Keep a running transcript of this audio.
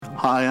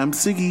Hi, I'm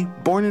Sigi,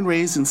 born and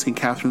raised in St.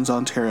 Catharines,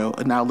 Ontario,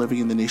 and now living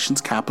in the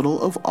nation's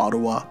capital of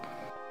Ottawa.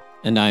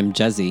 And I'm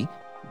Jezzie,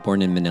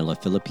 born in Manila,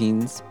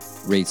 Philippines,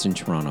 raised in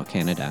Toronto,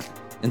 Canada,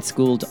 and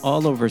schooled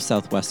all over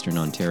southwestern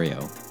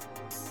Ontario.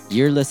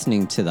 You're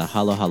listening to the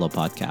Halo Halo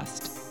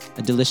podcast,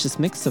 a delicious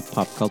mix of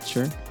pop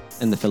culture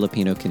and the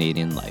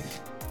Filipino-Canadian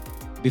life.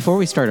 Before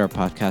we start our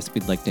podcast,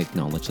 we'd like to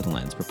acknowledge the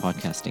lands we're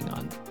podcasting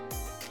on.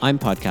 I'm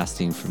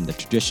podcasting from the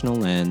traditional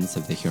lands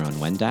of the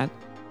Huron-Wendat,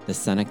 the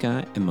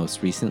Seneca, and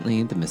most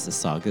recently, the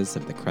Mississaugas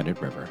of the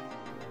Credit River.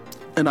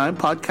 And I'm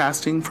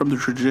podcasting from the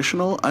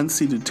traditional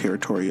unceded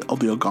territory of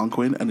the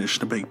Algonquin and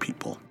Anishinaabe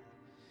people.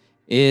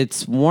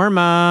 It's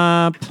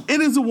Warmup. It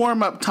is a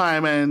warm-up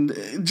time, and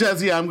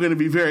Jezzie, I'm going to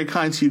be very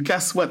kind to you.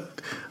 Guess what?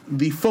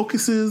 The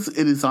focus is,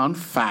 it is on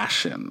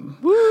fashion.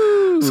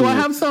 Woo! So I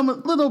have some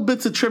little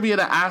bits of trivia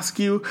to ask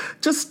you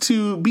just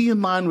to be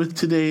in line with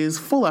today's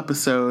full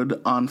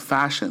episode on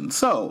fashion.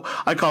 So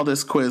I call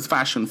this quiz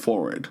Fashion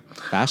Forward.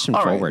 Fashion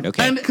Forward,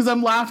 okay. And because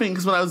I'm laughing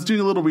because when I was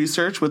doing a little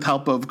research with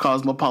help of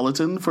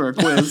Cosmopolitan for a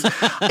quiz,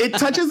 it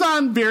touches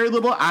on very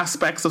little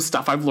aspects of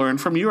stuff I've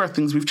learned from you or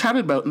things we've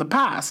chatted about in the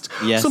past.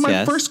 Yes, so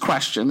my first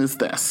question is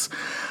this.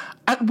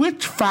 At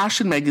which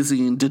fashion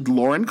magazine did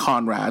Lauren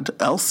Conrad,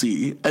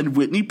 LC, and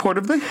Whitney Port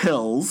of the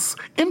Hills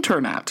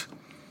intern at?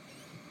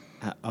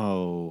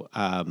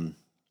 And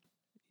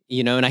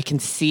I can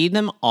see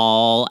them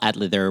all at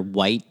their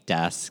white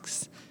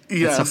desks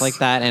and stuff like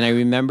that. And I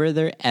remember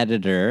their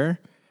editor,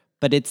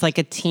 but it's like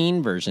a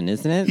teen version,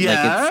 isn't it?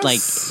 Yes. Like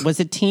it's like, was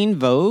it Teen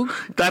Vogue?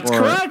 That's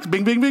correct.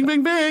 Bing, bing, bing,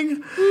 bing,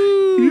 bing.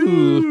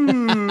 Ooh.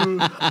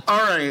 All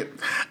right.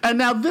 And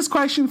now this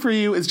question for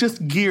you is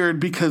just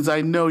geared because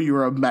I know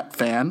you're a Met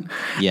fan.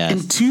 Yes.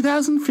 In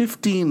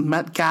 2015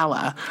 Met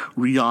Gala,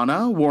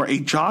 Rihanna wore a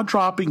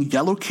jaw-dropping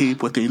yellow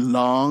cape with a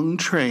long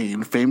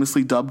train,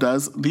 famously dubbed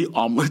as the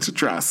omelet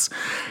dress.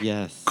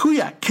 Yes.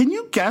 Kuya, can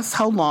you guess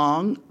how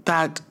long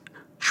that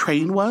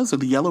train was, or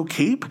the yellow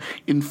cape,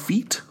 in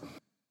feet?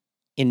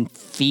 In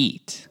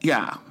feet?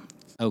 Yeah.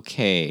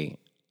 Okay.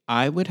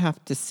 I would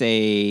have to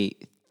say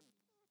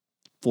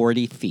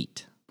 40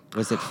 feet.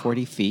 Was it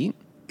 40 feet?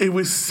 It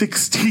was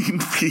 16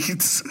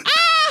 feet.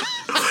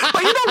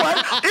 But you know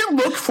what? It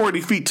looked 40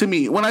 feet to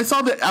me. When I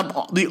saw the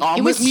omelet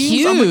it was memes,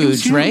 huge, I'm like, it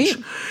was huge, right?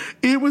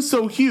 It was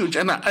so huge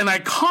and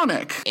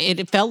iconic.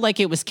 It felt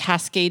like it was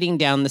cascading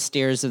down the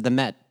stairs of the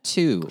Met,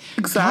 too.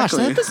 Exactly.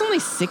 Gosh, that was only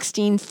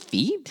 16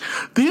 feet?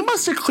 They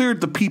must have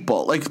cleared the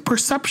people, like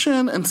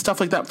perception and stuff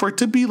like that, for it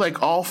to be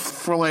like all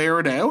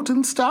flared out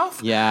and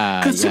stuff.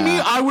 Yeah. Because to me,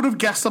 I would have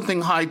guessed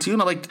something high too.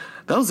 And I'm like,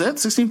 that was it?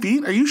 16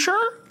 feet? Are you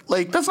sure?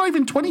 Like, that's not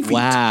even 20 feet.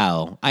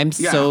 Wow. I'm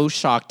so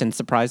shocked and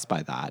surprised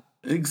by that.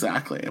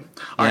 Exactly.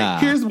 All right,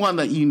 here's one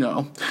that you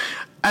know.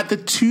 At the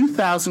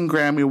 2000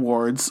 Grammy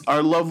Awards,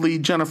 our lovely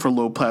Jennifer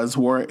Lopez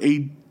wore a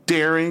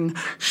daring,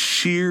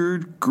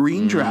 sheared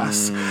green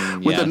dress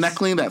with a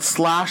neckline that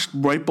slashed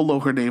right below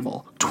her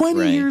navel.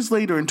 20 years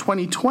later, in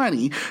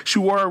 2020, she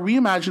wore a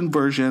reimagined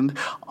version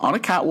on a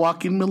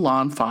catwalk in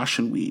Milan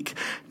Fashion Week.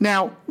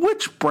 Now,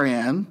 which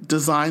brand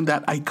designed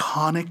that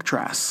iconic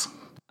dress?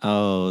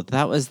 Oh,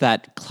 that was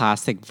that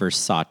classic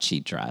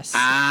Versace dress.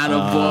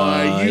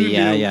 Attaboy, you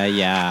knew.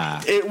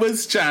 Yeah. It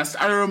was just,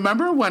 I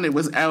remember when it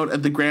was out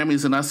at the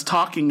Grammys and us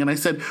talking, and I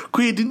said,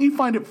 Kuya, didn't you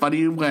find it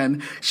funny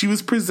when she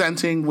was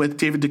presenting with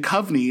David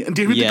Duchovny? And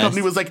David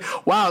Duchovny was like,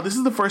 wow, this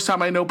is the first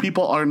time I know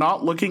people are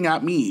not looking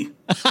at me.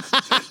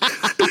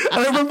 And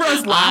I remember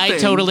us laughing. I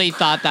totally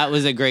thought that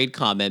was a great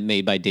comment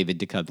made by David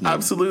Duchovny.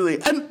 Absolutely.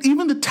 And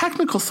even the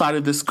technical side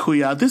of this,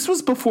 Kuya, this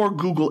was before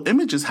Google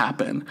Images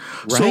happened.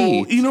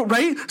 Right. So,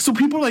 right? So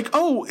people are like,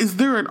 oh, is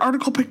there an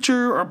article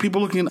picture? Or are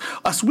people looking at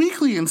Us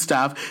Weekly and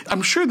stuff?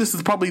 I'm sure this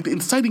is probably the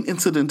inciting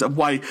incident of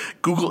why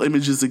Google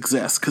Images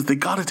exists, because they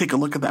got to take a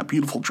look at that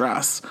beautiful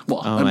dress.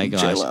 Well, oh my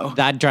gosh. J-Lo.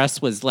 That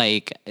dress was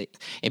like,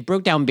 it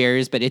broke down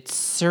barriers, but it's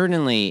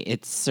certainly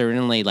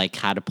like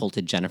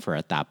catapulted Jennifer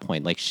at that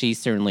point. Like she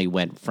certainly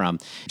went from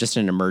just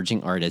an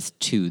emerging artist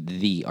to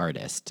the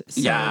artist.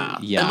 So, yeah.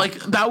 And like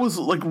that was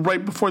like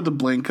right before the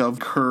blink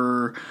of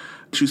her.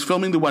 She was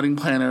filming The Wedding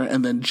Planner,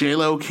 and then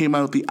J-Lo came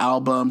out with the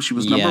album. She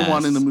was number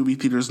one in the movie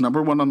theaters,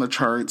 number one on the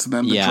charts, and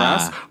then the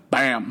dress,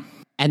 bam.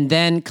 And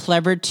then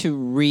clever to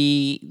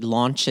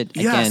relaunch it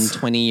again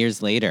 20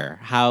 years later.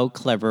 How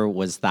clever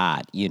was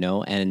that, you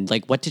know? And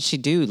like, what did she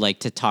do?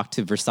 Like to talk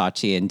to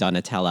Versace and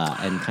Donatella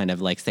and kind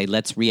of like say,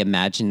 let's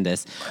reimagine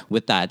this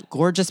with that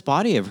gorgeous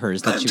body of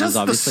hers that she was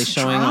obviously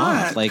showing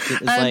off. Like,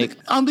 it was like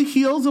on the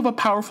heels of a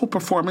powerful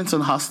performance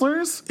in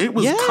Hustlers, it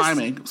was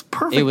timing. It was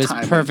perfect timing. It was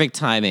perfect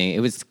timing. It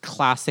was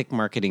classic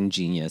marketing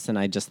genius. And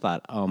I just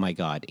thought, oh my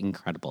God,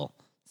 incredible.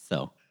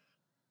 So.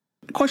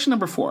 Question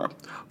number 4.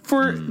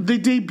 For the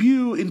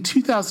debut in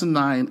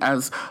 2009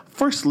 as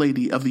First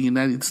Lady of the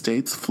United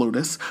States,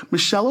 FLOTUS,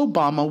 Michelle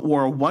Obama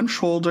wore a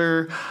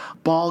one-shoulder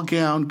ball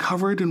gown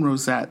covered in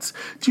rosettes.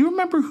 Do you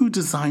remember who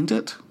designed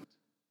it?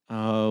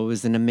 Oh, it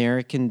was an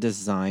American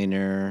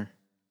designer.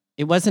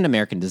 It was an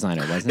American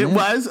designer, wasn't it? It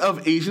was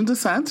of Asian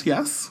descent,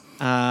 yes.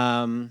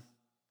 Was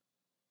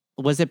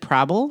it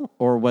Prabal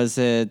or was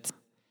it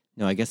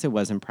No, I guess it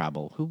wasn't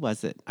Prabal. Who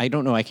was it? I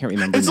don't know. I can't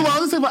remember. It's a lot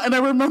of the same. And I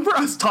remember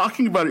us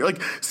talking about it. Like,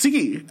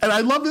 Sigi, and I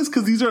love this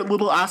because these are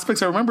little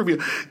aspects I remember of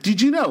you.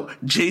 Did you know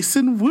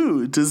Jason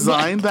Wu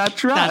designed that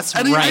dress?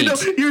 That's right. I know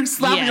you're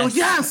slapping. You're like,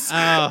 yes.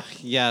 Oh,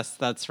 yes,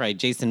 that's right.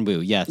 Jason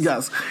Wu. Yes.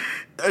 Yes.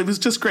 It was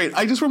just great.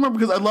 I just remember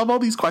because I love all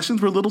these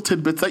questions were little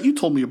tidbits that you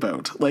told me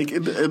about, like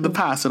in the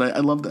past, and I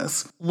love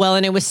this. Well,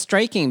 and it was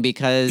striking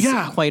because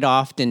quite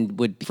often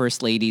would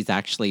first ladies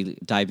actually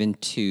dive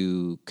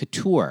into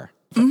couture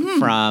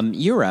from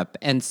Europe.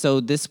 And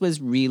so this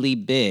was really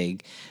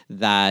big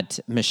that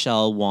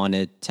Michelle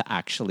wanted to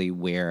actually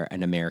wear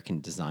an American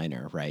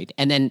designer, right?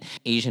 And then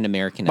Asian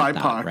American at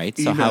that, right?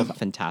 So how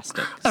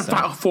fantastic.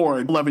 For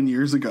 11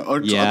 years ago,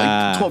 or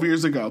like 12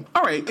 years ago.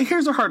 All right,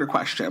 here's a harder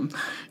question.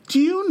 Do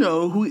you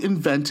know who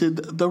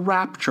invented the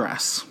wrap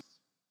dress?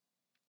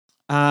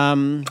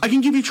 I can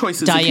give you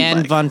choices.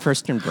 Diane von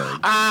Furstenberg.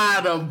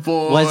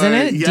 Attaboy. Wasn't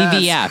it?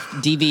 Yes.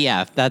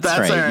 DVF. That's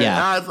right.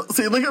 Yeah.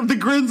 See, look at the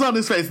grins on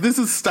his face. This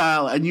is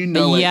style, and you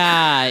know it.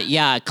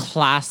 Yeah.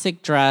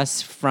 Classic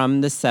dress from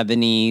the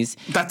 70s.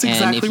 That's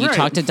exactly right. And if you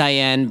talk to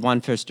Diane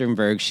von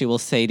Furstenberg, she will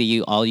say to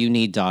you, all you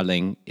need,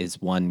 darling,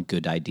 is one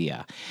good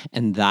idea.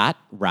 And that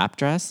wrap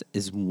dress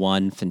is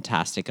one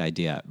fantastic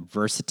idea.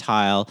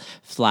 Versatile,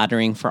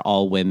 flattering for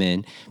all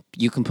women.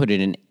 You can put it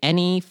in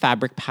any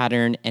fabric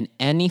pattern, and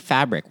any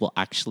fabric will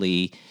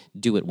actually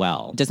do it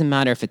well. It doesn't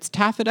matter if it's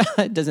taffeta,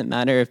 it doesn't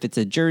matter if it's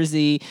a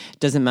jersey, it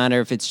doesn't matter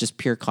if it's just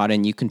pure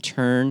cotton. You can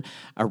turn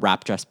a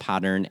wrap dress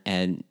pattern,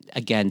 and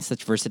again,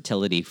 such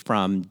versatility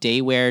from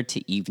day wear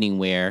to evening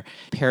wear.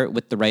 Pair it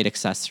with the right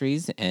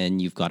accessories,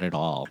 and you've got it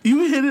all.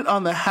 You hit it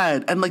on the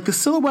head, and like the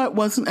silhouette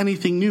wasn't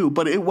anything new,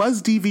 but it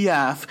was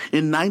DVF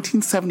in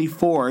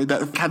 1974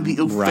 that had the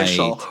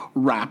official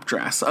wrap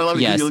dress. I love it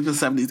because you look at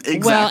the 70s. Exactly.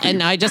 Well,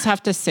 and I just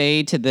have to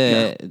say to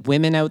the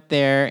women out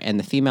there and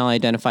the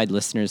female-identified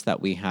listeners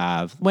that we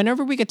have,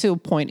 whenever we get to a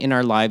point in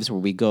our lives where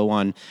we go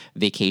on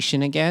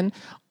vacation again,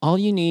 all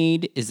you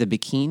need is a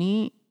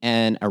bikini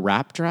and a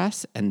wrap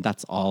dress, and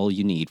that's all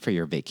you need for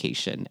your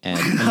vacation, and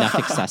enough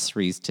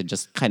accessories to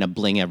just kind of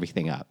bling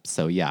everything up.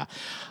 So yeah,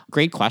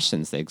 great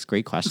questions, Ziggs.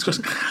 Great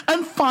questions.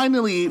 And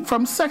finally,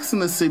 from Sex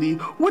and the City,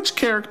 which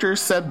character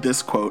said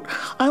this quote,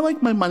 "I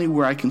like my money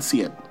where I can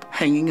see it,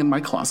 hanging in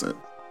my closet"?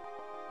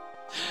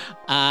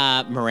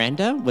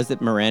 Miranda? Was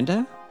it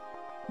Miranda?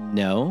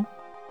 No.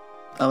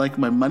 I like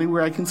my money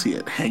where I can see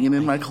it, hanging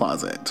in my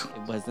closet.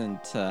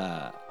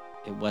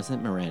 It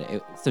wasn't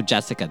Miranda. So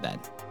Jessica then.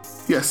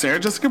 Yeah, Sarah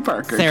Jessica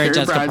Parker. Carrie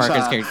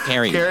Parker's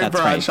Carrie. That's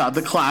Bradshaw, right.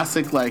 The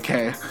classic, like,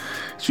 hey,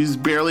 she's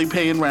barely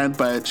paying rent,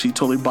 but she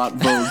totally bought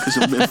Vogue because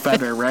it fed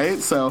her, right?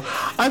 So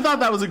I thought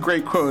that was a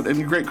great quote, and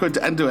a great quote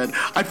to end to it.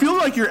 I feel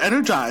like you're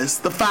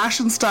energized. The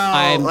fashion style,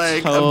 I'm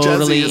like,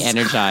 totally of Jezzie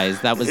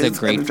energized. That was a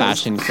great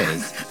fashion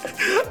quiz.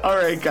 All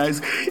right,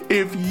 guys.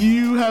 If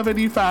you have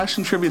any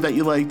fashion trivia that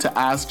you'd like to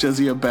ask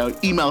Jezzie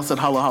about, email us at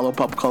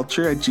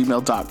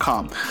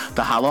halohalopopculture@gmail.com.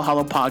 The Halo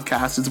Halo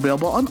podcast is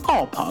available on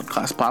all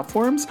podcast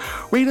platforms.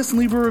 Rate us and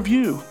leave a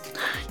review.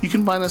 You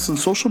can find us on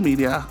social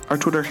media. Our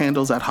Twitter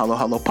handle's at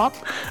halohalopop,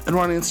 and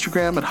we're on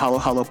Instagram at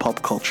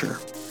halohalopopculture.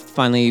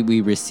 Finally, we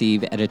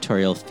receive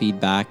editorial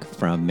feedback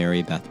from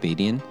Mary Beth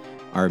Badian.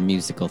 Our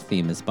musical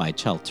theme is by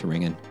Chel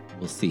Turingen.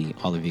 We'll see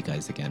all of you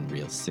guys again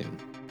real soon.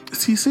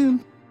 See you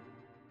soon.